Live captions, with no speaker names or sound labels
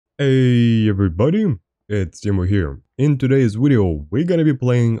Hey everybody, it's Dimo here. In today's video, we're gonna be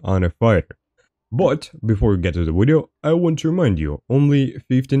playing on a fighter. But before we get to the video, I want to remind you, only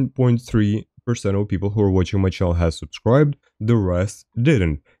 15.3% of people who are watching my channel has subscribed, the rest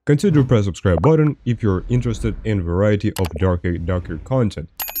didn't. Consider press subscribe button if you're interested in variety of darker content.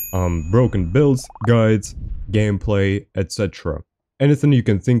 Broken builds, guides, gameplay, etc. Anything you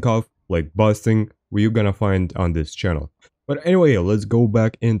can think of, like busting, you're gonna find on this channel. But anyway, let's go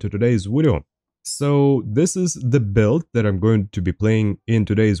back into today's video. So this is the build that I'm going to be playing in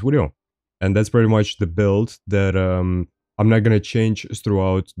today's video. And that's pretty much the build that I'm not gonna change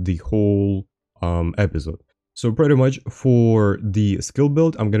throughout the whole episode. So pretty much for the skill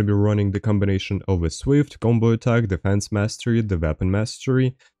build, I'm gonna be running the combination of a swift, combo attack, defense mastery, the weapon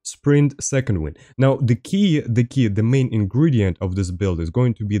mastery, sprint, second wind. Now the main ingredient of this build is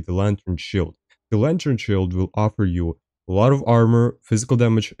going to be the lantern shield. The lantern shield will offer you a lot of armor, physical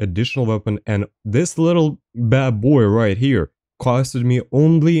damage, additional weapon, and this little bad boy right here costed me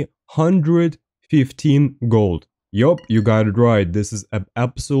only 115 gold. Yup, you got it right, this is an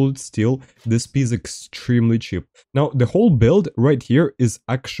absolute steal. This piece is extremely cheap. Now, the whole build right here is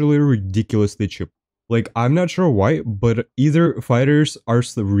actually ridiculously cheap. Like, I'm not sure why, but either fighters are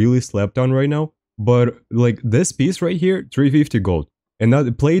really slept on right now, but like this piece right here, 350 gold. And now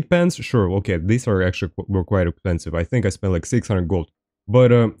the plate pants, sure, okay, these are actually were quite expensive. I think I spent like 600 gold.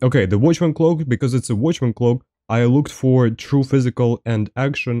 But okay, the Watchman cloak, because it's a Watchman cloak, I looked for true physical and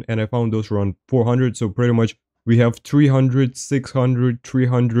action, and I found those around 400. So pretty much we have 300, 600,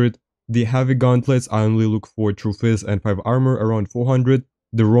 300. The heavy gauntlets, I only look for true phys and 5 armor around 400.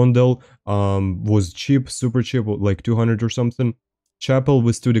 The rondel was cheap, super cheap, like 200 or something. Chapel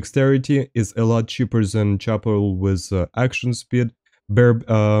with 2 dexterity is a lot cheaper than Chapel with action speed. Bear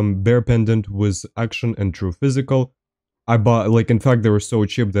pendant with action and true physical. I bought, like, in fact, they were so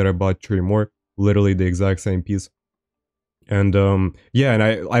cheap that I bought 3 more, literally the exact same piece. And yeah, and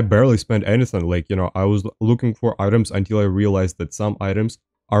I barely spent anything. Like, you know, I was looking for items until I realized that some items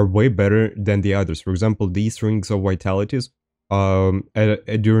are way better than the others. For example, these rings of vitalities, during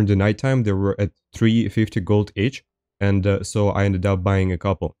the nighttime they were at 350 gold each, and so I ended up buying a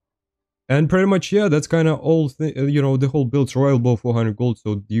couple. And pretty much, yeah, that's kind of all, you know, the whole build's royal bow 400 gold,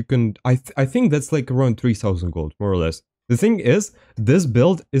 so you can, I think that's like around 3000 gold, more or less. The thing is, this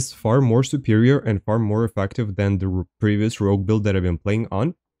build is far more superior and far more effective than the previous rogue build that I've been playing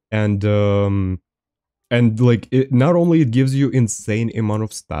on. And like, it not only it gives you insane amount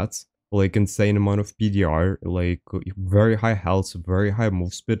of stats, like insane amount of PDR, like very high health, very high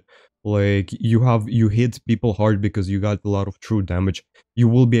move speed. Like, you hit people hard because you got a lot of true damage. You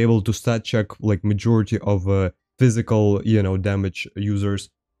will be able to stat check like majority of physical, you know, damage users.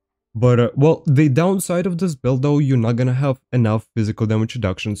 But well, the downside of this build though, you're not gonna have enough physical damage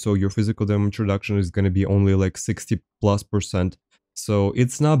reduction, so your physical damage reduction is gonna be only like 60+%. So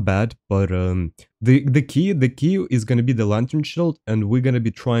it's not bad, but the key is gonna be the lantern shield, and we're gonna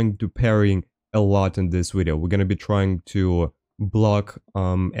be trying to parrying a lot in this video. We're gonna be trying to block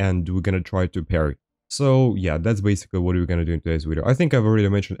and we're gonna try to parry. So yeah, that's basically what we're gonna do in today's video. I think I've already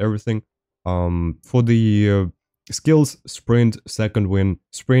mentioned everything. For the skills, sprint, second wind,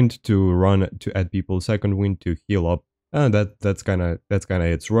 sprint to run to add people, second wind to heal up, and that's kind of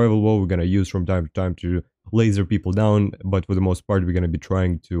it. Survival wall we're gonna use from time to time to laser people down, but for the most part we're gonna be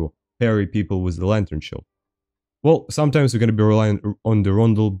trying to parry people with the lantern shield. Well, sometimes we're going to be relying on the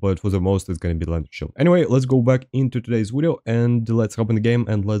rondel, but for the most it's going to be the lantern shield. Anyway, let's go back into today's video and let's hop in the game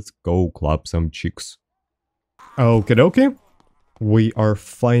and let's go clap some chicks. Okay. We are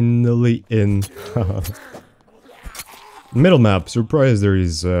finally in. Middle map. Surprised there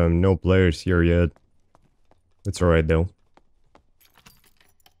is no players here yet. It's alright though.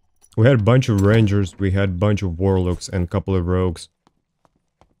 We had a bunch of rangers, we had a bunch of warlocks and a couple of rogues.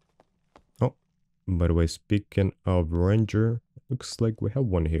 By the way, speaking of ranger, looks like we have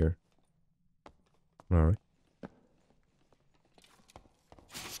one here. Alright.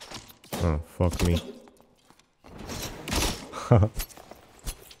 Oh, fuck me.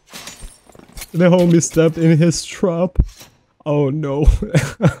 The homie stepped in his trap. Oh no.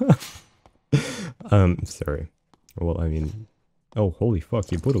 Sorry. Well, I mean... Oh, holy fuck,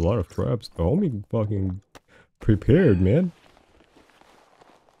 he put a lot of traps. The homie fucking prepared, man.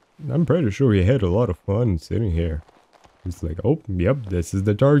 I'm pretty sure he had a lot of fun sitting here. He's like, oh, yep, this is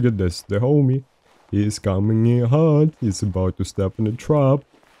the target, this is the homie. He's coming in hot, he's about to step in the trap.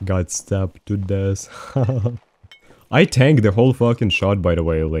 Got stabbed to death. I tanked the whole fucking shot, by the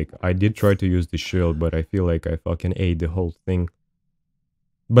way. Like, I did try to use the shield, but I feel like I fucking ate the whole thing.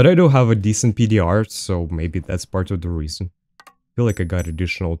 But I do have a decent PDR, so maybe that's part of the reason. Feel like I got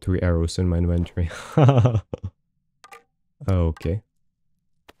additional 3 arrows in my inventory. Okay.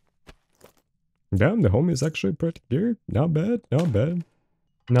 Damn, the homie is actually pretty good. Not bad, not bad.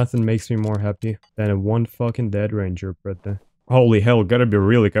 Nothing makes me more happy than a one fucking dead ranger, brother. Holy hell, gotta be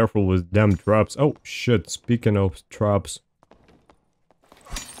really careful with damn traps. Oh shit, speaking of traps.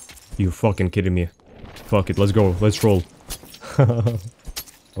 You fucking kidding me. Fuck it, let's go, let's roll.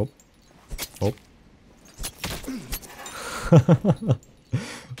 Oh. Oh.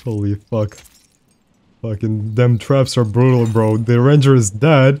 Holy fuck. Fucking damn traps are brutal, bro. The ranger is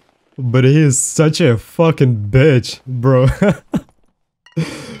dead, but he is such a fucking bitch, bro.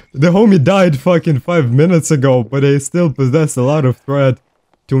 The homie died fucking 5 minutes ago, but he still possessed a lot of threat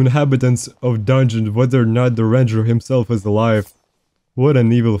to inhabitants of dungeons, whether or not the ranger himself is alive. What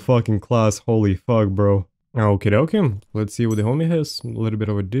an evil fucking class, holy fuck, bro. Okay, okay, let's see what the homie has. A little bit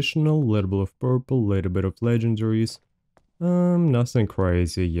of additional, a little bit of purple, a little bit of legendaries. Nothing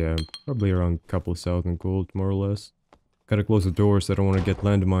crazy, yeah. Probably around a couple thousand gold, more or less. Gotta close the doors, I don't want to get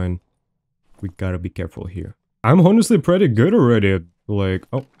landmine. We gotta be careful here. I'm honestly pretty good already. Like,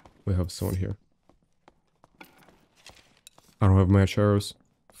 oh, we have someone here. I don't have match arrows.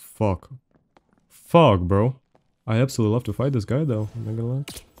 Fuck. Fuck, bro. I absolutely love to fight this guy, though. I'm not gonna lie.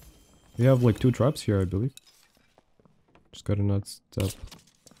 We have like 2 traps here, I believe. Just gotta not step.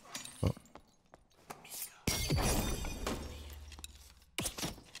 Oh.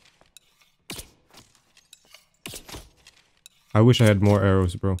 I wish I had more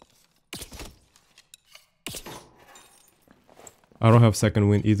arrows, bro. I don't have second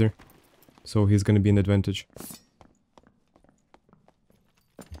wind either, so he's gonna be an advantage.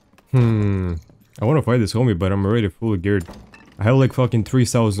 I wanna fight this homie, but I'm already fully geared. I have like fucking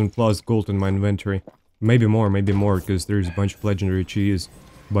 3000 plus gold in my inventory. Maybe more, because there's a bunch of legendary cheese,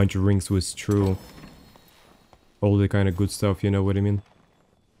 bunch of rings with true, all the kind of good stuff, you know what I mean?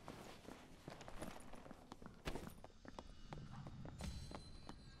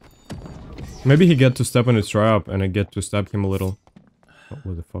 Maybe he get to step on his trap and I get to stab him a little. Oh,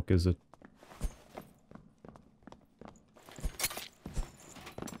 what the fuck is it?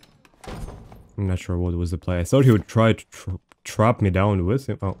 I'm not sure what was the play. I thought he would try to trap me down with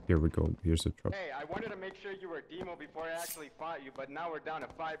him. Oh, here we go. Here's the trap. Hey, I wanted to make sure you were Dimo before I actually fought you, but now we're down to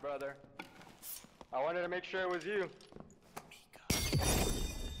 5, brother. I wanted to make sure it was you.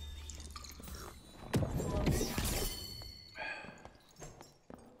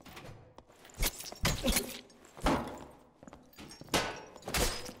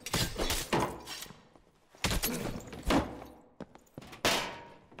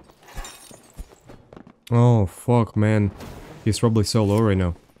 Oh, fuck, man. He's probably so low right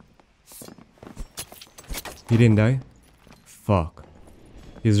now. He didn't die? Fuck.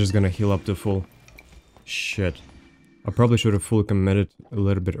 He's just gonna heal up to full. Shit. I probably should have fully committed a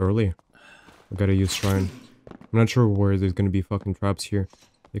little bit earlier. I gotta use shrine. I'm not sure where there's gonna be fucking traps here.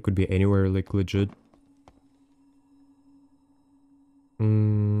 They could be anywhere, like, legit.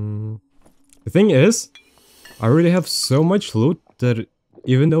 The thing is, I already have so much loot that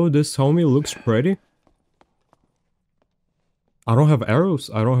even though this homie looks pretty, I don't have arrows,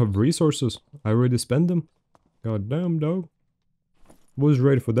 I don't have resources. I already spent them. God damn, dog. Was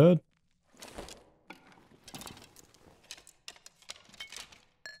ready for that.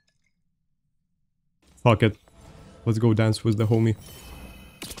 Fuck it. Let's go dance with the homie.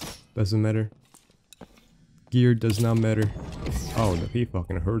 Doesn't matter. Gear does not matter. Oh, he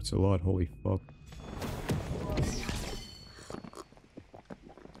fucking hurts a lot, holy fuck.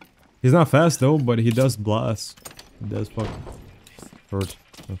 He's not fast though, but he does blast. He does fucking hurt.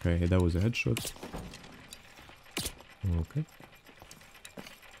 Okay, that was a headshot. Okay.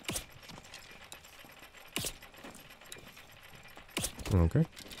 Okay,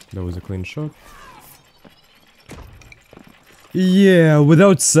 that was a clean shot. Yeah,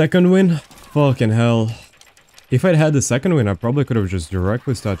 without second win? Fucking hell. If I'd had the second win, I probably could have just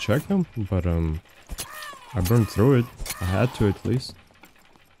directly started checking him, but I burned through it. I had to at least.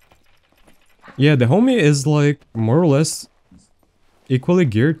 Yeah, the homie is like more or less equally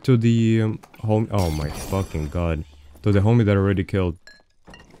geared to the homie. Oh my fucking god. To the homie that I already killed.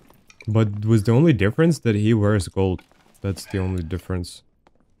 But was the only difference that he wears gold. That's the only difference.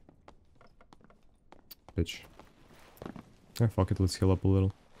 Bitch. Yeah, fuck it, let's heal up a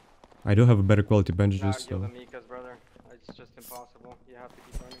little. I do have a better quality bandages, so... brother. It's just impossible. You have to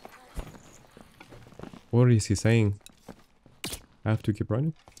keep running. What is he saying? I have to keep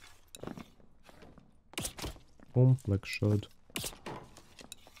running? Boom, leg shot.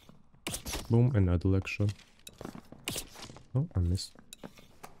 Boom, another leg shot. Oh, I missed.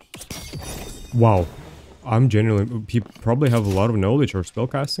 Wow. I'm genuinely... He probably have a lot of knowledge or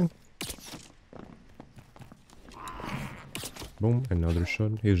spellcasting. Boom, another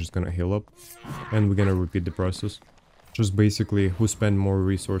shot. He's just gonna heal up. And we're gonna repeat the process. Just basically who spend more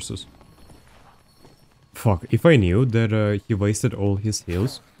resources. Fuck, if I knew that he wasted all his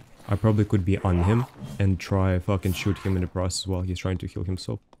heals, I probably could be on him and try fucking shoot him in the process while he's trying to heal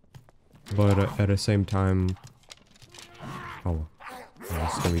himself. But at the same time... Oh,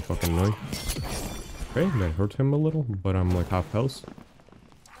 that's gonna be fucking annoying. Okay, that hurt him a little, but I'm like half health.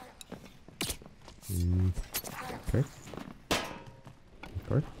 Okay.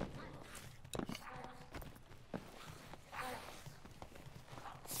 Okay.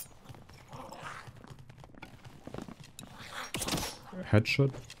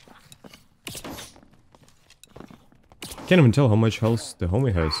 Headshot. Can't even tell how much health the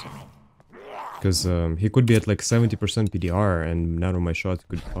homie has. Because he could be at like 70% PDR and none of my shots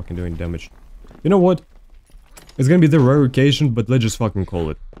could fucking do any damage. You know what? It's gonna be the rare occasion, but let's just fucking call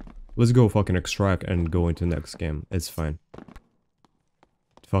it. Let's go fucking extract and go into next game. It's fine.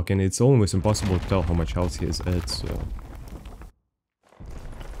 Fucking, it's almost impossible to tell how much health he is. It's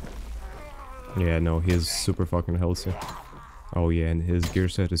yeah, no, he is super fucking healthy. Oh yeah, and his gear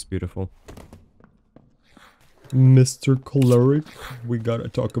set is beautiful. Mr. Cleric, we gotta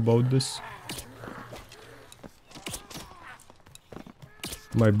talk about this.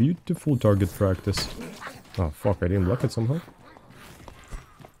 My beautiful target practice. Oh fuck, I didn't block it somehow.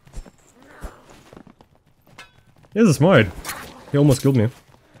 He's a smite. He almost killed me.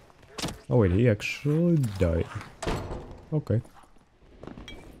 Oh wait, he actually died. Okay.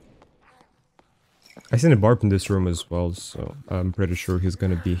 I seen a Barb in this room as well, so I'm pretty sure he's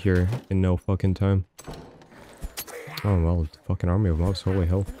gonna be here in no fucking time. Oh well, the fucking army of mobs, holy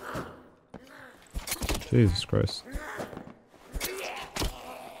hell. Jesus Christ.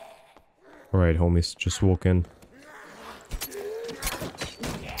 Alright, homies, just walk in.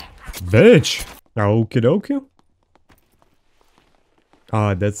 Bitch! Okie dokie.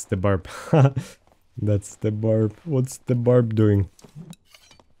 Ah, that's the Barb. That's the Barb. What's the Barb doing?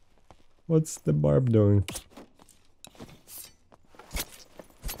 What's the Barb doing?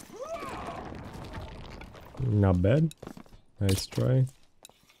 Not bad. Nice try.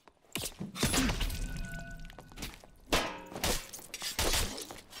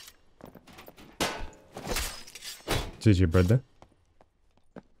 GG, brother.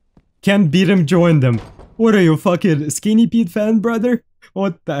 Can't beat him, join them. What are you, fucking Skinny Pete fan, brother?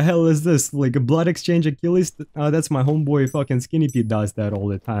 What the hell is this? Like a blood exchange Achilles? That's my homeboy, fucking Skinny Pete does that all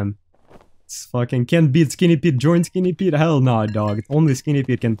the time. It's fucking can't beat Skinny Pete, join Skinny Pete? Hell nah, dog. Only Skinny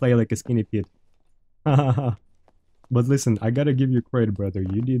Pete can play like a Skinny Pete. But listen, I gotta give you credit, brother.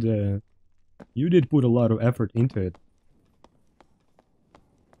 You did put a lot of effort into it.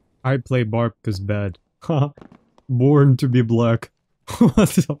 I play Barb cause bad. Born to be black. What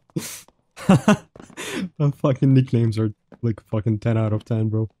the... fucking nicknames are like fucking 10 out of 10,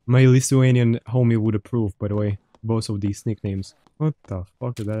 bro. My Lithuanian homie would approve, by the way. Both of these nicknames. What the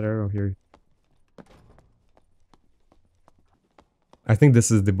fuck is that arrow here? I think this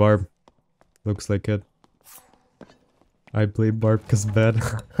is the Barb. Looks like it. I play Barb cause bad.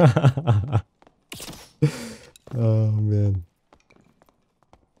 Oh man.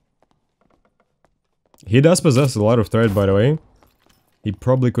 He does possess a lot of threat, by the way. He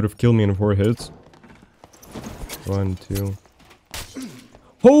probably could have killed me in 4 hits. 1, 2.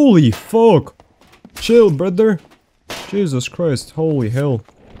 Holy fuck! Chill, brother! Jesus Christ, holy hell.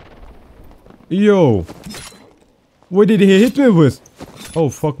 Yo! What did he hit me with? Oh,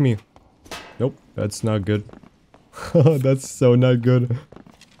 fuck me. Nope, that's not good. That's so not good.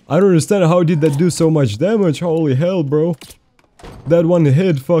 I don't understand how did that do so much damage, holy hell, bro. That one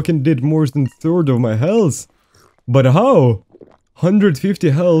hit fucking did more than 1/3 of my health. But how? 150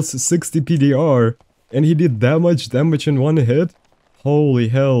 health, 60 PDR, and he did that much damage in one hit? Holy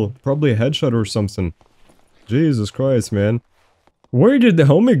hell, probably a headshot or something. Jesus Christ, man. Where did the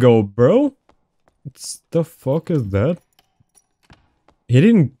homie go, bro? What the fuck is that? He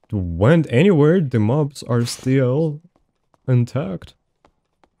didn't went anywhere, the mobs are still intact.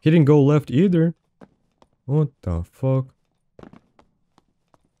 He didn't go left either. What the fuck?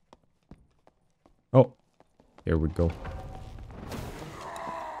 Oh, here we go.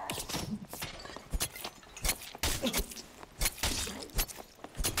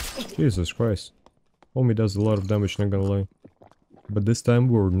 Jesus Christ. Homie does a lot of damage, not gonna lie. But this time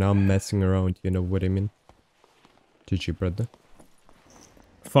we're not messing around, you know what I mean? GG, brother.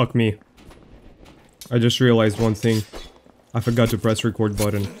 Fuck me. I just realized one thing. I forgot to press record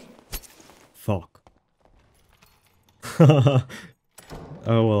button. Fuck. Oh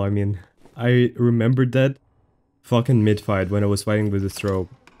well, I mean, I remembered that fucking mid-fight when I was fighting with this rogue.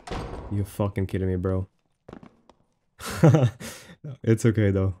 You fucking kidding me, bro. It's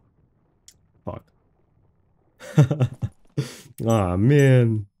okay though. Fuck. Ah,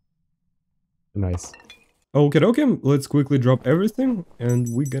 man. Nice. Okay, let's quickly drop everything and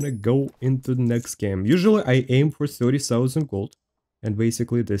we're gonna go into the next game. Usually I aim for 30,000 gold, and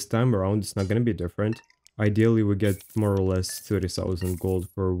basically this time around it's not gonna be different. Ideally we get more or less 30,000 gold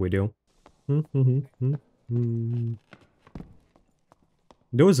per video.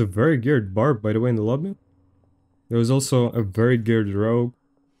 There was a very geared Barb, by the way, in the lobby. There was also a very geared Rogue.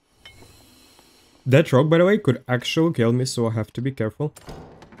 That Rogue, by the way, could actually kill me, so I have to be careful.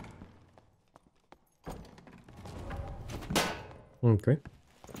 Okay.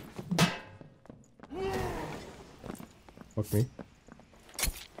 Fuck me.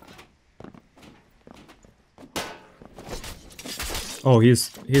 Oh,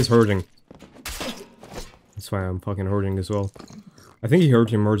 he's hurting. That's why I'm fucking hurting as well. I think he hurt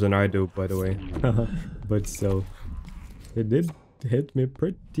him more than I do, by the way. But still. It did hit me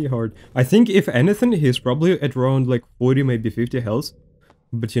pretty hard. I think if anything, he's probably at around like 40, maybe 50 health.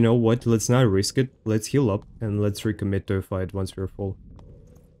 But you know what? Let's not risk it. Let's heal up and let's recommit to a fight once we're full.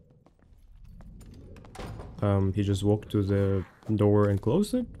 He just walked to the door and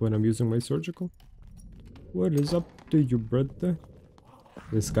closed it when I'm using my surgical. What is up to you, brother?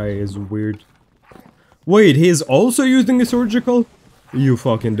 This guy is weird. Wait, he's also using a surgical? You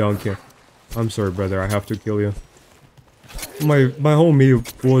fucking donkey. I'm sorry, brother. I have to kill you. My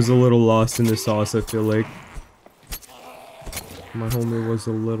homie was a little lost in the sauce, I feel like. My homie was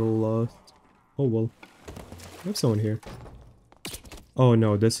a little lost. Oh well. I have someone here. Oh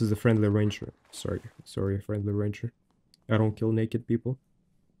no, this is a friendly ranger. Sorry, friendly ranger. I don't kill naked people.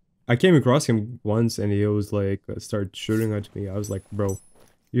 I came across him once and he was like, started shooting at me. I was like, bro,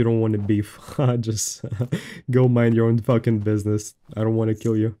 you don't want to beef. Just go mind your own fucking business. I don't want to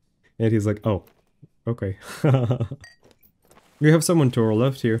kill you. And he's like, oh, okay. We have someone to our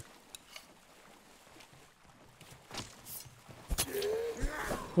left here.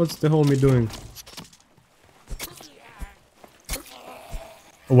 What's the homie doing?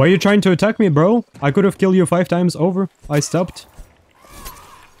 Why are you trying to attack me, bro? I could have killed you 5 times over. I stopped.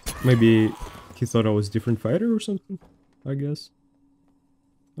 Maybe he thought I was a different fighter or something, I guess.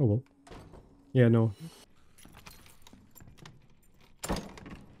 Oh well. Yeah, no.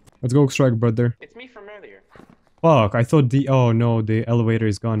 Let's go extract, brother. It's me from earlier. Fuck, I thought the... Oh no, the elevator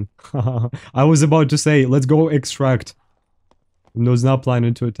is gone. I was about to say, let's go extract. No, it's not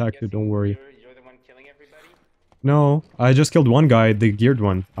planning to attack you, don't worry. You're the one killing everybody? No, I just killed one guy, the geared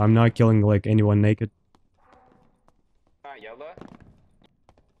one. I'm not killing, like, anyone naked. Yella?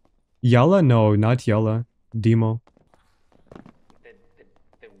 Yalla? No, not Yalla. Dimo.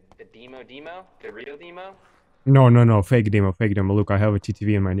 The Dimo? The real Dimo? No, fake Dimo, fake Dimo. Look, I have a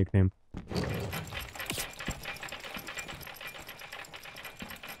TTV in my nickname.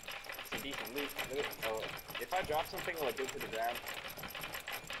 If I drop something, will it go to the ground?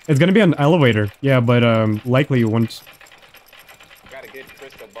 It's gonna be an elevator, yeah, but likely you won't. Got a good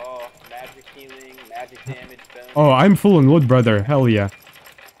crystal ball, magic healing, magic damage, bone. Oh, I'm full in loot, brother. Hell yeah.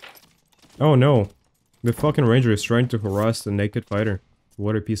 Oh no. The fucking ranger is trying to harass the naked fighter.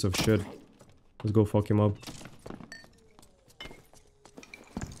 What a piece of shit. Let's go fuck him up.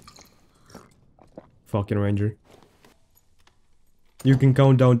 Fucking ranger. You can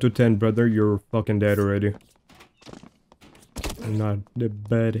count down to 10, brother. You're fucking dead already. Not the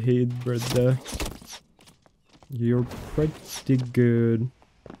bad hit, brother. You're pretty good.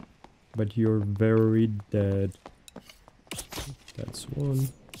 But you're very dead. That's one.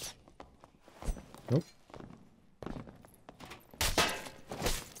 Nope.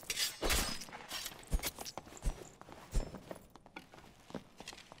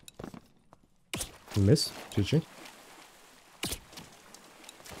 Miss. GG.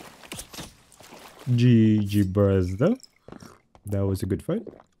 GG, brother. That was a good fight.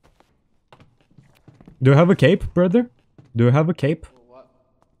 Do you have a cape, brother? Do you have a cape? What?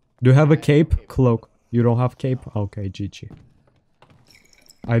 Do you have a cape? Cloak. You don't have cape? Okay, GG.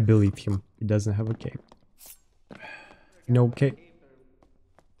 I believe him. He doesn't have a cape. No cape.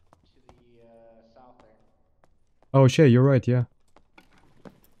 Oh shit, you're right, yeah.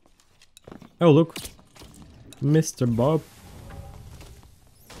 Oh look. Mr. Bob.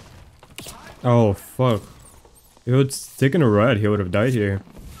 Oh fuck. If it's taken a ride, he would have died here.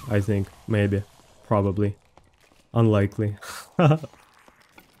 I think. Maybe. Probably. Unlikely.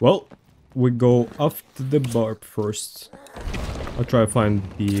 Well, we go after the Barb first. I'll try to find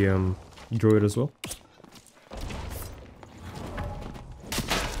the Druid as well.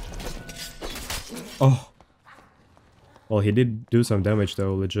 Oh. Well, he did do some damage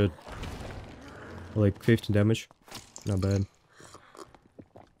though, legit. Like 15 damage. Not bad.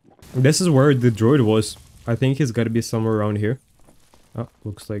 This is where the druid was. I think he's gotta be somewhere around here. Oh,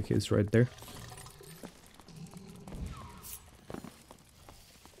 looks like he's right there.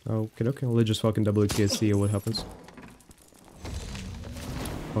 Okay, let's just fucking double key and see what happens.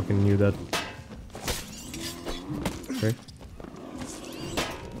 Fucking knew that. Okay.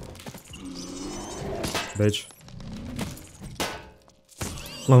 Bitch.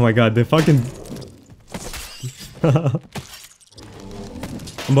 Oh my god, they fucking... I'm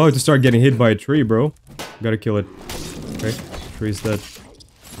about to start getting hit by a tree, bro. Gotta kill it. Okay, tree's dead.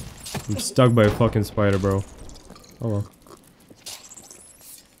 I'm stuck by a fucking spider, bro. Oh well.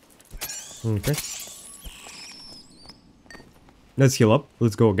 Okay. Let's heal up.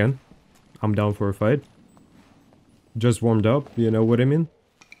 Let's go again. I'm down for a fight. Just warmed up, you know what I mean?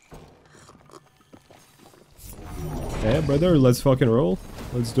 Yeah, brother, let's fucking roll.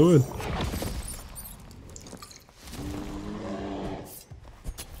 Let's do it.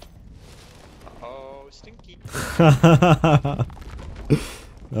 Oh, stinky.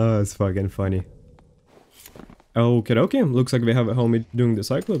 Oh, it's fucking funny. Okay, looks like we have a homie doing the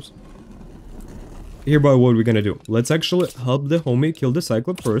Cyclops. Hereby, what we're gonna do? Let's actually help the homie kill the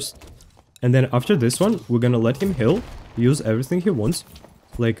Cyclops first. And then after this one, we're gonna let him heal, use everything he wants.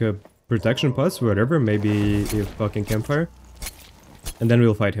 Like a protection pots, whatever, maybe a fucking campfire. And then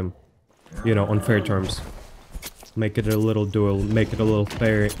we'll fight him. You know, on fair terms. Make it a little duel, make it a little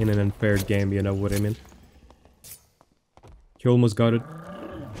fair in an unfair game, you know what I mean? He almost got it.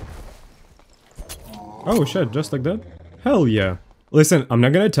 Oh shit, just like that? Hell yeah. Listen, I'm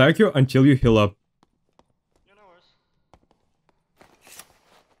not gonna attack you until you heal up.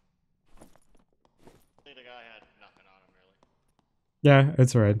 Yeah,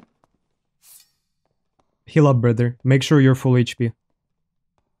 it's alright. Heal up, brother. Make sure you're full HP.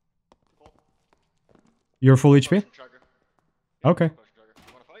 You're full HP? Okay.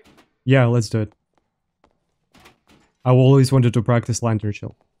 Yeah, let's do it. I always wanted to practice Lantern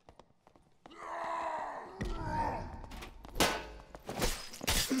Shield.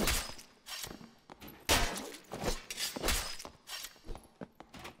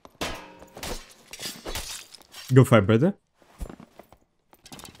 Go fight, brother.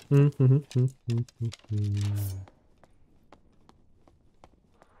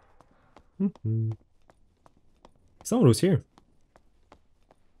 Someone was here.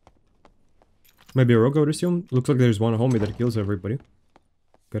 Maybe a rogue, I would assume. Looks like there's one homie that kills everybody.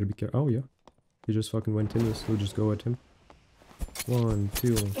 Gotta be careful. Oh, yeah. He just fucking went in this. We'll just go at him. 1,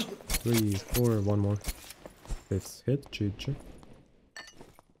 2, 3, 4. One more. Fifth hit. GG.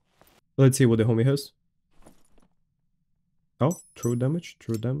 Let's see what the homie has. Oh, true damage.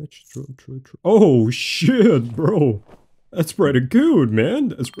 True. Oh, shit, bro. That's pretty good, man.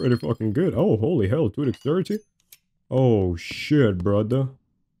 That's pretty fucking good. Oh, holy hell. 2 dexterity. Oh, shit, brother.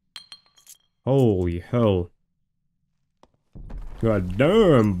 Holy hell. God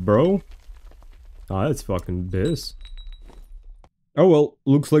damn, bro. Ah, that's fucking biz. Oh well,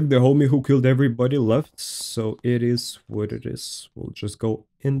 looks like the homie who killed everybody left, so it is what it is. We'll just go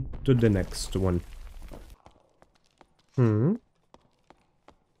into the next one.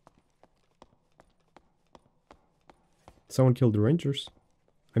 Someone killed the rangers.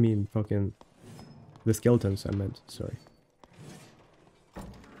 I mean, fucking... the skeletons, I meant, sorry.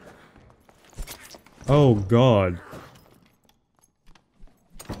 Oh god.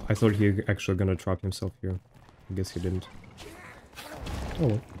 I thought he actually gonna trap himself here. I guess he didn't. Oh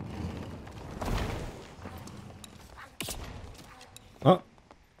well. Ah!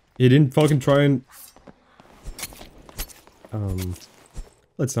 He didn't fucking try and...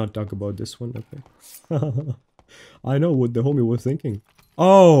 let's not talk about this one, okay. I know what the homie was thinking.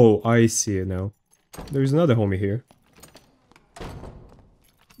 Oh, I see it now. There's another homie here.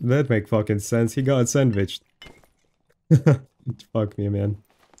 That make fucking sense. He got sandwiched. Fuck me, man.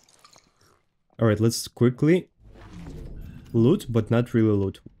 Alright, let's quickly loot, but not really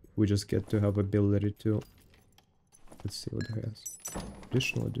loot. We just get to have ability to... Let's see what it has.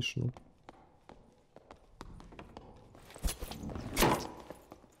 Additional.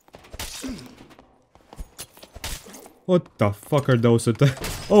 What the fuck are those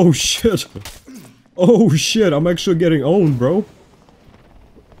attacks? Oh shit! Oh shit, I'm actually getting owned, bro.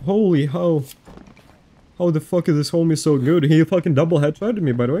 Holy hell. How the fuck is this homie so good? He fucking double headshotted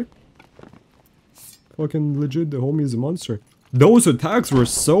me, by the way. Fucking legit, the homie is a monster. Those attacks were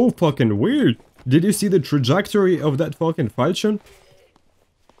so fucking weird. Did you see the trajectory of that fucking falchion?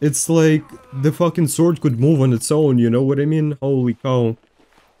 It's like the fucking sword could move on its own, you know what I mean? Holy cow.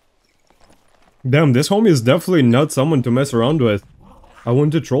 Damn, this homie is definitely not someone to mess around with. I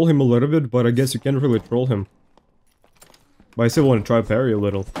want to troll him a little bit, but I guess you can't really troll him. But I still want to try parry a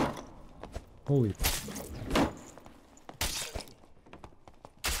little. Holy...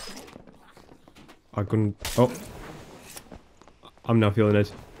 I couldn't... Oh. I'm not feeling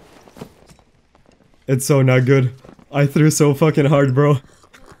it. It's so not good. I threw so fucking hard, bro.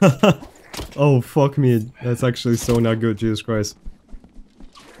 Oh, fuck me. That's actually so not good, Jesus Christ.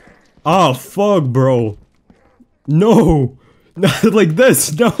 Ah, fuck, bro. No! Not like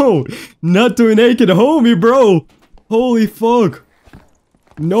this, no! Not to a naked homie, bro! Holy fuck!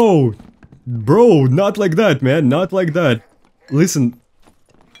 No! Bro, not like that, man, not like that. Listen,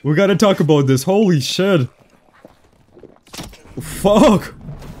 we gotta talk about this, holy shit. Fuck!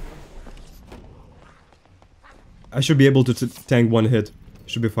 I should be able to tank one hit.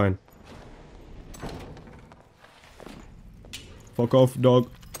 Should be fine. Fuck off, dog.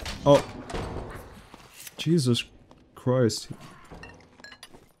 Oh. Jesus Christ.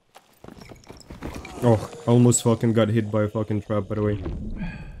 Oh, almost fucking got hit by a fucking trap, by the way.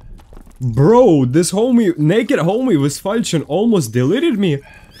 Bro, this homie, naked homie with Falchion almost deleted me.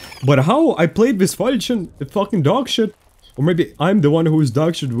 But how? I played with Falchion, fucking dog shit. Or maybe I'm the one who's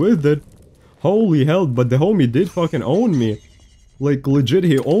dog shit with it. Holy hell, but the homie did fucking own me. Like, legit,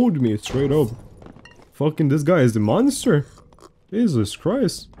 he owned me, straight up. Fucking this guy is the monster. Jesus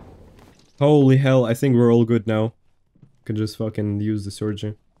Christ. Holy hell, I think we're all good now. Can just fucking use the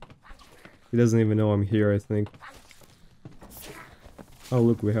surgery. He doesn't even know I'm here, I think. Oh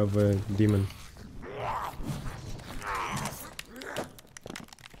look, we have a demon.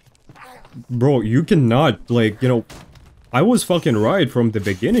 Bro, you cannot, like, you know... I was fucking right from the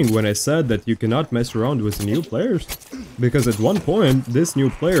beginning when I said that you cannot mess around with new players. Because at one point, this new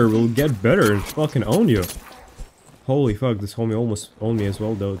player will get better and fucking own you. Holy fuck, this homie almost owned me as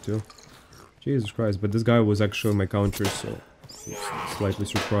well though, too. Jesus Christ, but this guy was actually my counter, so... I'm slightly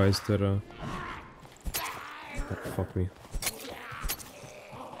surprised that, oh, fuck me.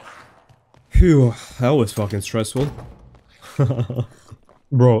 Phew, that was fucking stressful.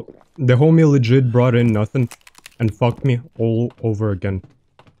 Bro, the homie legit brought in nothing and fucked me all over again.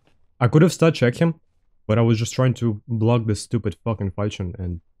 I could have stat checked him, but I was just trying to block this stupid fucking Falchion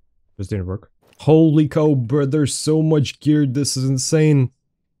and this didn't work. Holy cow, bro, there's so much gear, this is insane.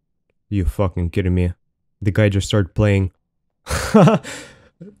 You fucking kidding me? The guy just started playing.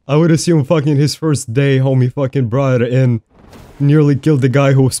 I would assume fucking his first day, homie fucking brought it in. Nearly killed the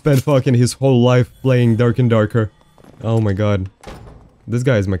guy who spent fucking his whole life playing Dark and Darker. Oh my god. This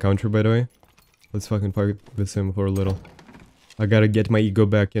guy is my counter, by the way. Let's fucking fight with him for a little. I gotta get my ego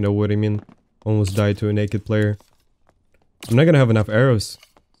back, you know what I mean? Almost died to a naked player. I'm not gonna have enough arrows.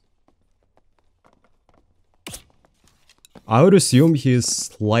 I would assume he is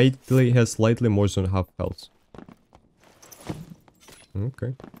has slightly more than half health.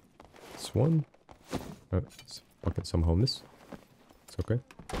 Okay. It's one. It's fucking somehow miss. It's okay.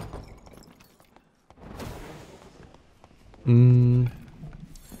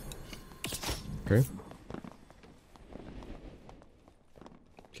 Okay.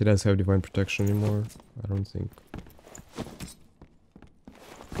 He doesn't have divine protection anymore. I don't think.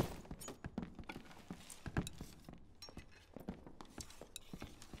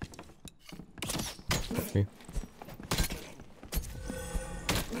 Fuck me.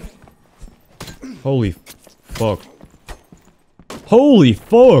 Holy fuck. Holy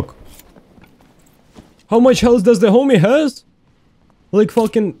fuck! How much health does the homie has? Like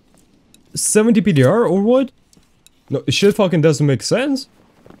fucking 70 PDR or what? No, shit fucking doesn't make sense.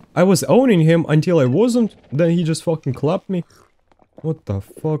 I was owning him until I wasn't, then he just fucking clapped me. What the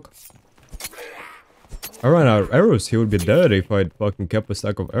fuck? I ran out of arrows, he would be dead if I'd fucking kept a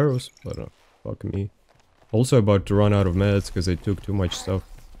stack of arrows, but fuck me. Also about to run out of meds because I took too much stuff.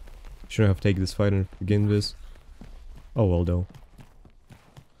 Shouldn't have taken this fight and begin this. Oh well though.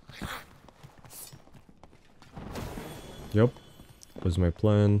 Yep, was my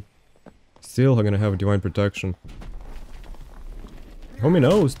plan. Still, I'm gonna have divine protection. Homie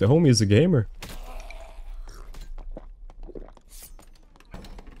knows, the homie is a gamer.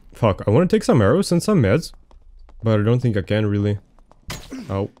 Fuck, I wanna take some arrows and some meds. But I don't think I can really.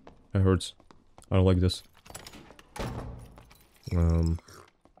 Ow, that hurts. I don't like this.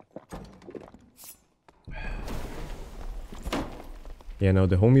 Yeah, no,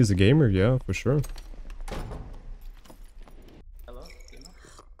 the homie is a gamer, yeah, for sure. Hello?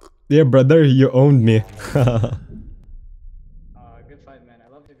 Yeah, brother, you owned me. Good fight, man. I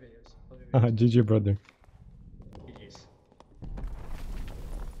love the videos. GG, brother. GG's.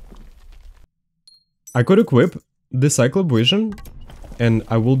 I could equip the Cyclops vision and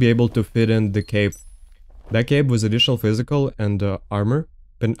I will be able to fit in the cape. That cape was additional physical and armor,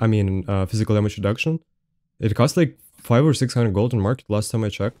 physical damage reduction. It cost like 500 or 600 gold on market last time I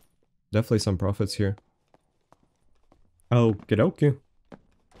checked. Definitely some profits here. Okie dokie.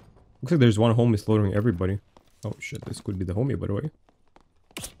 Looks like there's one homie slaughtering everybody. Oh shit, this could be the homie, by the way.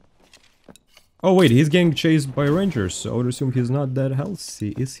 Oh wait, he's getting chased by rangers, so I would assume he's not that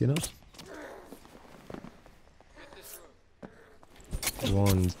healthy, is he not?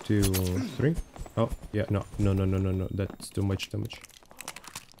 1, 2, 3. Oh, yeah, no, that's too much damage.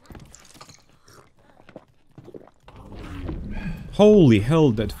 Holy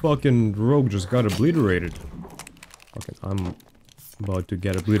hell, that fucking rogue just got obliterated. Okay, I'm about to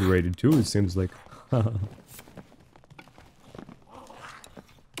get obliterated too, it seems like. Oh,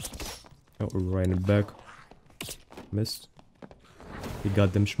 we're riding it back. Missed. He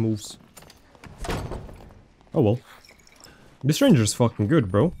got them schmoves. Oh well. This ranger's fucking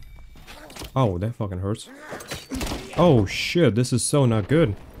good, bro. Oh, that fucking hurts. Oh shit, this is so not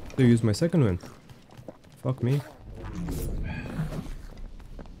good. To use my second one. Fuck me.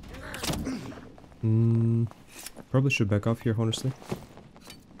 Probably should back off here, honestly.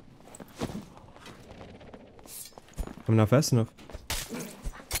 I'm not fast enough.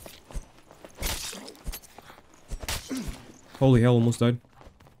 Holy hell, almost died.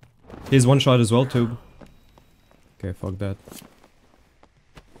 He's one shot as well, too. Okay, fuck that.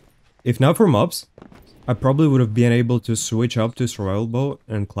 If not for mobs, I probably would have been able to switch up to survival bow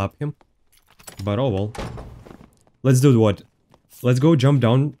and clap him. But oh well. Let's do what? Let's go jump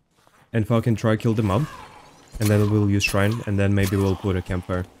down and fucking try kill the mob. And then we'll use shrine, and then maybe we'll put a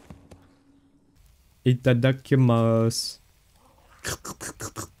campfire. Itadakimasu.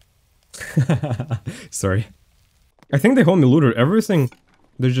 Sorry. I think they homie looted everything.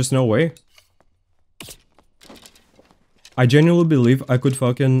 There's just no way. I genuinely believe I could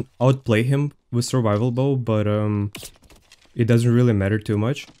fucking outplay him with survival bow, but it doesn't really matter too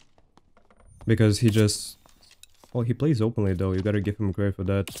much. Because he just... Well, he plays openly though, you gotta give him credit for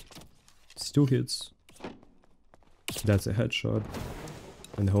that. It's 2 hits. That's a headshot.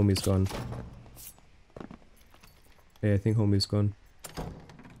 And the homie's gone. Hey, I think homie's gone.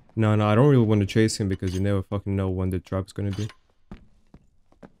 No, I don't really want to chase him because you never fucking know when the drop's gonna be.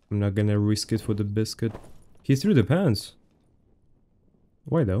 I'm not gonna risk it for the biscuit. He threw the pants.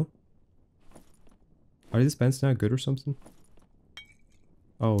 Why though? Are these pants not good or something?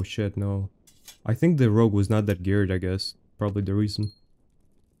 Oh shit, no. I think the rogue was not that geared, I guess. Probably the reason.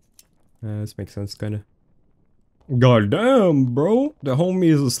 This makes sense, kinda. God damn, bro! The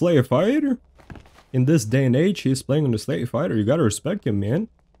homie is a slave fighter? In this day and age, he's playing on a slave fighter. You gotta respect him, man.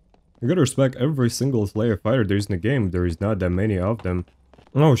 You gotta respect every single slave fighter there is in the game. There is not that many of them.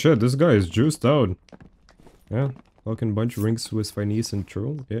 Oh shit, this guy is juiced out. Yeah, fucking bunch of rings with Finesse and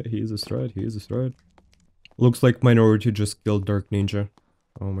True. Yeah, he is a strat, he is a strat. Looks like Minority just killed Dark Ninja.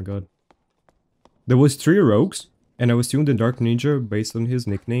 Oh my god. There was 3 rogues, and I was tuned the Dark Ninja based on his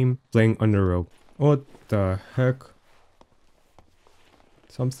nickname, playing under rogue. What the heck?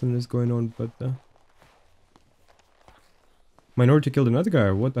 Something is going on, but Minority killed another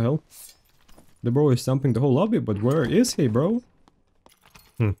guy, what the hell? The bro is stomping the whole lobby, but where is he, bro?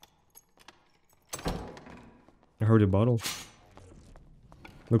 I heard a bottle.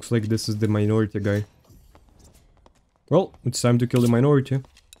 Looks like this is the Minority guy. Well, it's time to kill the Minority.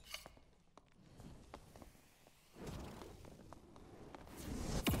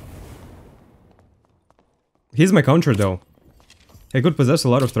 He's my counter though. He could possess a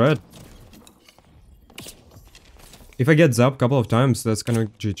lot of threat. If I get zapped a couple of times, that's kind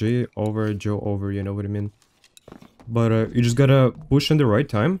of GG over, Joe over, you know what I mean. But you just gotta push in the right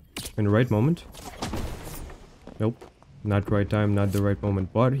time, in the right moment. Nope, not right time, not the right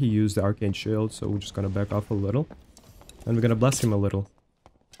moment. But he used the Arcane Shield, so we're just gonna back off a little. And we're gonna blast him a little.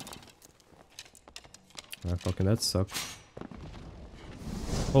 Ah, fucking that sucked.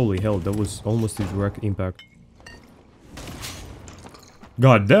 Holy hell, that was almost a direct impact.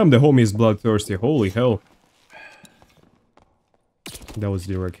 God damn, the homie is bloodthirsty, holy hell. That was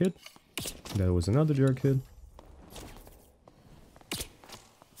the direct hit. That was another direct hit.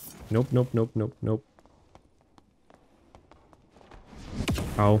 Nope.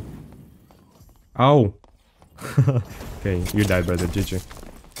 Ow. Ow! Okay, you died, brother, GG.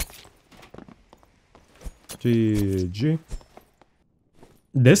 GG.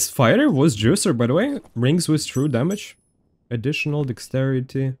 This fighter was juicer, by the way. Rings with true damage. Additional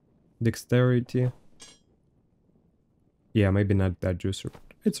dexterity. Yeah, maybe not that juicer.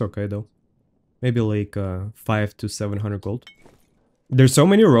 It's okay though. Maybe like 500 to 700 gold. There's so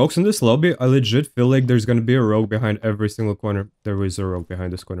many rogues in this lobby, I legit feel like there's gonna be a rogue behind every single corner. There is a rogue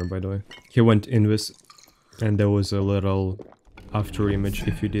behind this corner, by the way. He went invis, and there was a little after image,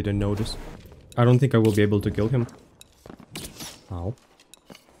 if you didn't notice. I don't think I will be able to kill him. Ow.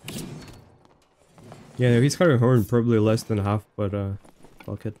 Yeah, he's carrying horn, probably less than half, but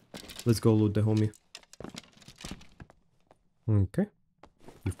fuck it. Let's go loot the homie. Okay.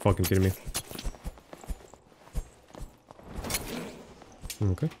 You fucking kidding me?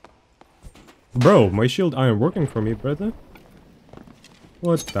 Okay. Bro, my shield aren't working for me, brother.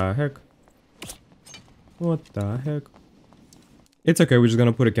 What the heck? What the heck? It's okay, we're just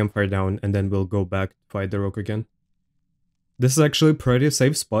gonna put a campfire down and then we'll go back to fight the rogue again. This is actually a pretty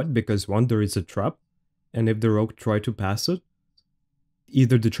safe spot because one, there is a trap, and if the rogue try to pass it,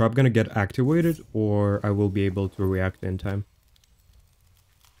 either the trap gonna get activated or I will be able to react in time.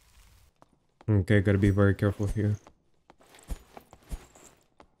 Okay, gotta be very careful here.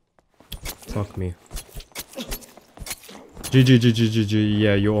 Fuck me. GG,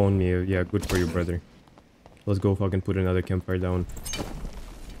 yeah, you own me. Yeah, good for you, brother. Let's go fucking put another campfire down.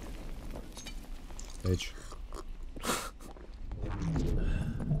 Bitch.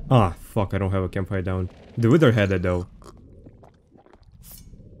 Ah, fuck, I don't have a campfire down. The Wither had it, though.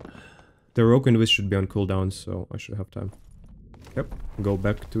 The Rogue and Wish should be on cooldown, so I should have time. Yep, go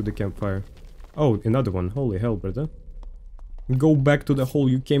back to the campfire. Oh, another one. Holy hell, brother. Go back to the hole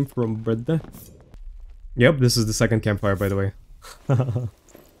you came from, brother. Yep, this is the second campfire, by the way.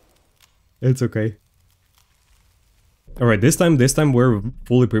 It's okay. Alright, this time we're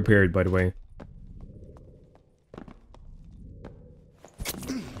fully prepared, by the way.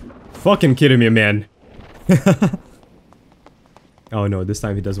 Fucking kidding me, man. Oh no, this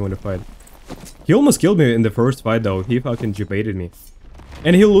time he doesn't want to fight. He almost killed me in the first fight, though. He fucking debated me.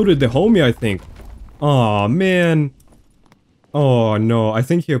 And he looted the homie, I think. Aw, man. Oh no, I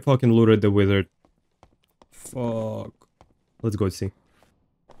think he fucking looted the wizard. Fuck. Let's go see.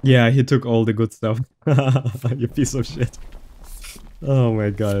 Yeah, he took all the good stuff. You piece of shit. Oh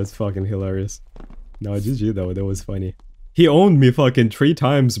my god, it's fucking hilarious. No, GG though, that was funny. He owned me fucking 3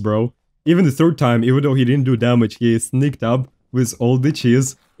 times, bro. Even the 3rd time, even though he didn't do damage, he sneaked up with all the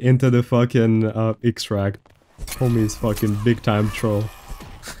cheese into the fucking extract. Homie's fucking big time troll.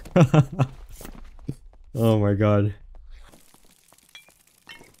 Oh my god.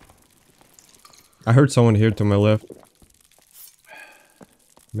 I heard someone here to my left.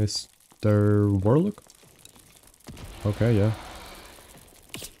 Mr. Warlock? Okay, yeah.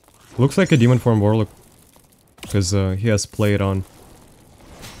 Looks like a demon form Warlock. Because he has plate on.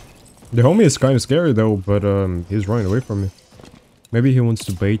 The homie is kind of scary though, but he's running away from me. Maybe he wants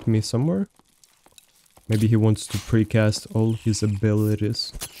to bait me somewhere? Maybe he wants to precast all his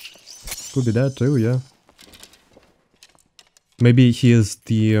abilities. Could be that too, yeah. Maybe he is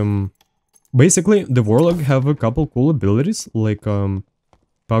the basically, the Warlock have a couple cool abilities, like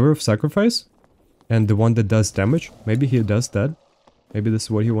Power of Sacrifice, and the one that does damage. Maybe he does that. Maybe this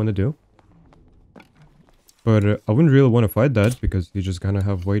is what he want to do. But I wouldn't really want to fight that, because you're just gonna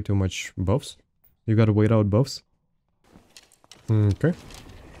have way too much buffs. You gotta wait out buffs. Okay.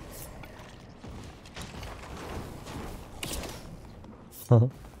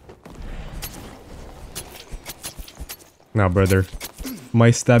 Nah, brother.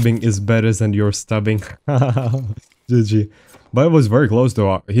 My stabbing is better than your stabbing. GG. But it was very close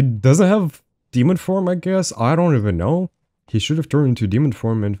though. He doesn't have demon form, I guess. I don't even know. He should have turned into demon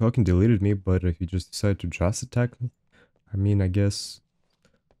form and fucking deleted me, but he just decided to just attack me. I mean, I guess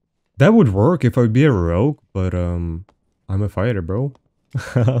that would work if I would be a rogue, but I'm a fighter, bro.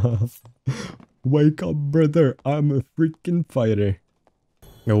 Wake up, brother. I'm a freaking fighter.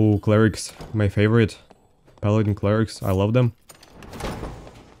 Oh, clerics. My favorite. Paladin clerics. I love them.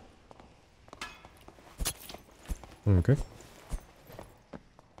 Okay.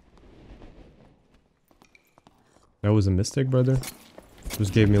 That was a mistake, brother.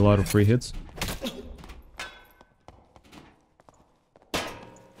 Just gave me a lot of free hits.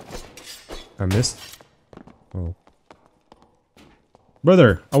 I missed. Oh.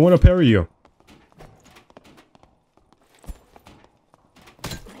 Brother, I want to parry you.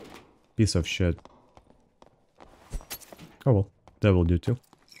 Piece of shit. Oh well, that will do too.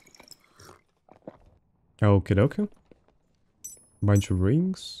 Okay, okay. Bunch of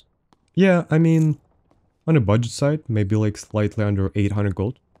rings. Yeah, I mean, on the budget side, maybe like slightly under 800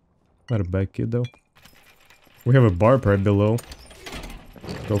 gold. Not a bad kid though. We have a Barb right below.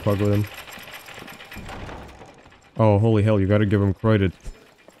 Go fuck with him. Oh, holy hell, you gotta give him credit.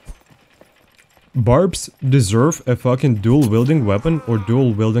 Barbs deserve a fucking dual wielding weapon or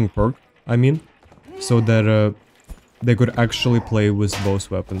dual wielding perk, I mean. So that they could actually play with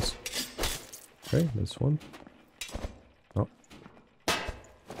both weapons. Okay, this one. Oh.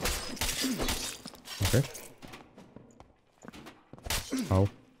 Okay. Ow.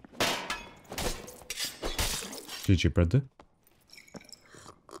 GG, brother.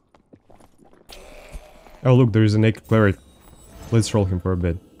 Oh, look, there is a naked cleric. Let's troll him for a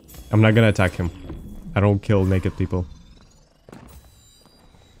bit. I'm not gonna attack him. I don't kill naked people.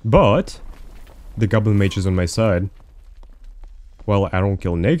 But the goblin mage is on my side. Well, I don't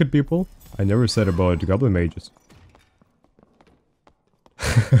kill naked people. I never said about goblin mages.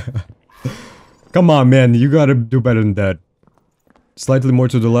 Come on, man, you gotta do better than that. Slightly more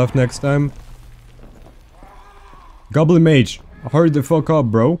to the left next time. Goblin mage, hurry the fuck up,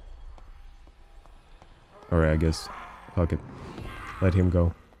 bro. Alright, I guess. Fuck it. Let him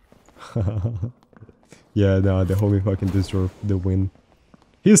go. Yeah, no, the homie fucking deserved the win.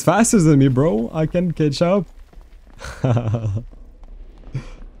 He's faster than me, bro. I can catch up.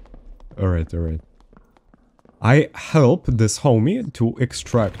 Alright, alright. I help this homie to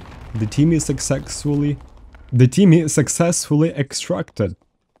extract. The team is successfully extracted.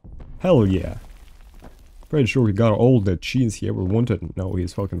 Hell yeah. Pretty sure we got all the cheese he ever wanted. Now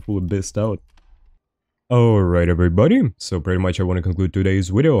he's fucking fully bissed out. Alright everybody, so pretty much I want to conclude today's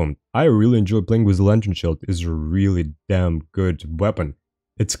video. I really enjoy playing with the Lantern Shield. It's a really damn good weapon.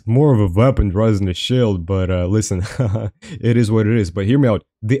 It's more of a weapon rather than a shield, but listen, it is what it is. But hear me out.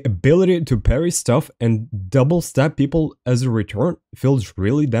 The ability to parry stuff and double stab people as a return feels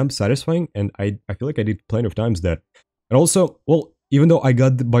really damn satisfying, and I feel like I did plenty of times that. And also, well, even though I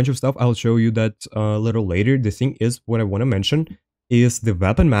got a bunch of stuff, I'll show you that a little later. The thing is, what I want to mention is the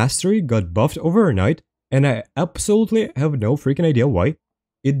weapon mastery got buffed overnight, and I absolutely have no freaking idea why.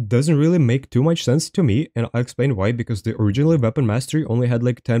 It doesn't really make too much sense to me, and I'll explain why, because the original weapon mastery only had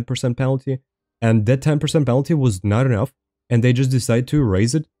like 10% penalty, and that 10% penalty was not enough, and they just decided to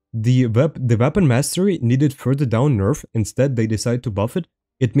raise it. The weapon mastery needed further down nerf, instead they decided to buff it.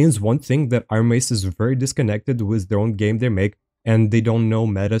 It means one thing, that Iron Mace is very disconnected with their own game they make, and they don't know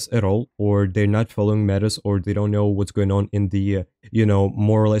metas at all, or they're not following metas, or they don't know what's going on in the, you know,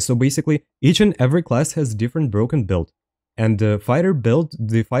 more or less. So basically, each and every class has different broken build. And the fighter build,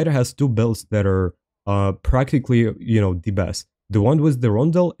 the fighter has two builds that are practically, you know, the best. The one with the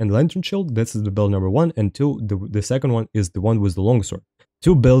Rondel and Lantern Shield, that's the build number 1, and 2, the second one is the one with the Longsword.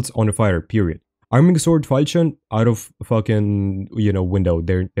 Two builds on a fighter, period. Arming Sword Falchion, out of fucking, you know, window.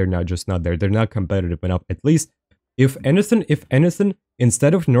 They're not just not there. They're not competitive enough, at least. If anything,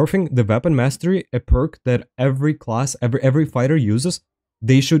 instead of nerfing the weapon mastery, a perk that every class, every fighter uses,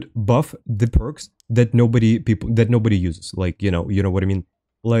 they should buff the perks that nobody uses. Like, you know what I mean?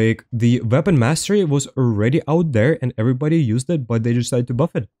 Like, the weapon mastery was already out there and everybody used it, but they decided to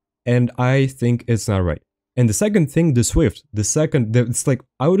buff it. And I think it's not right. And the second thing, the Swift. It's like,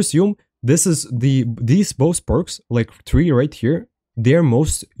 I would assume this is these both perks, like 3 right here, they're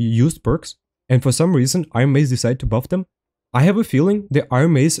most used perks. And for some reason, Iron Mace decided to buff them. I have a feeling the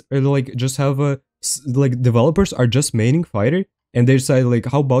Iron Mace like just have a, like, developers are just maining fighter, and they decided, like,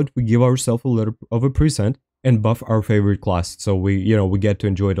 how about we give ourselves a little of a present and buff our favorite class, so we, you know, we get to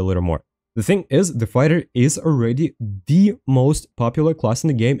enjoy it a little more. The thing is, the fighter is already the most popular class in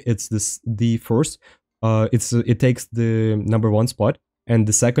the game. It's the first, it takes the #1 spot, and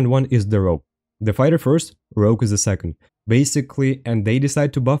the second one is the Rogue. The fighter first, Rogue is the second. Basically, and they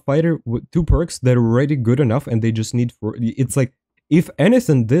decide to buff fighter with 2 perks that are already good enough, and they just need for, it's like, if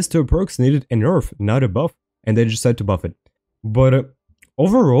anything, these 2 perks needed a nerf, not a buff, and they decide to buff it. But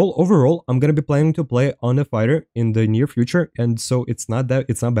overall, I'm gonna be planning to play on a fighter in the near future, and so it's not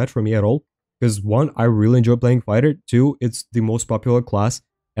bad for me at all. Because 1, I really enjoy playing fighter. 2, it's the most popular class,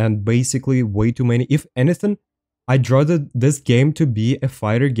 and basically way too many. If anything, I'd rather this game to be a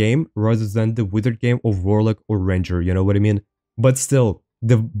fighter game rather than the Withard game of Warlock or Ranger, you know what I mean? But still,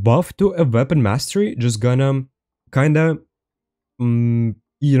 the buff to a weapon mastery just gonna kinda, you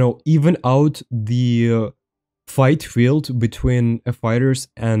know, even out the fight field between fighters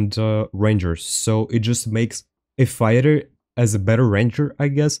and rangers. So it just makes a fighter as a better ranger, I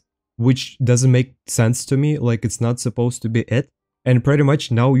guess, which doesn't make sense to me. Like, it's not supposed to be it. And pretty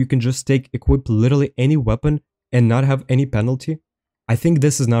much now you can just equip literally any weapon and not have any penalty. I think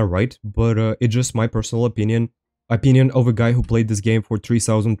this is not right, but it's just my personal opinion of a guy who played this game for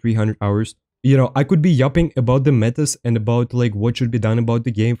 3,300 hours. You know, I could be yapping about the metas and about, like, what should be done about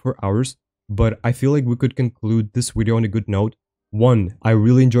the game for hours, but I feel like we could conclude this video on a good note. 1, I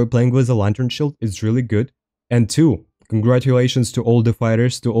really enjoy playing with the Lantern Shield, it's really good. And 2, congratulations to all the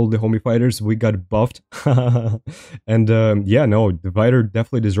fighters, to all the homie fighters, we got buffed. And yeah, no, the fighter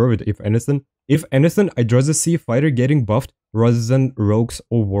definitely deserved it, if anything. If anything, I'd rather see a fighter getting buffed rather than rogues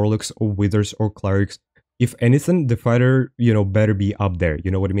or warlocks or withers or clerics. If anything, the fighter, better be up there,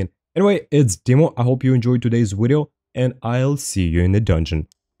 you know what I mean? Anyway, it's Dimo. I hope you enjoyed today's video, and I'll see you in the dungeon.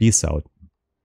 Peace out.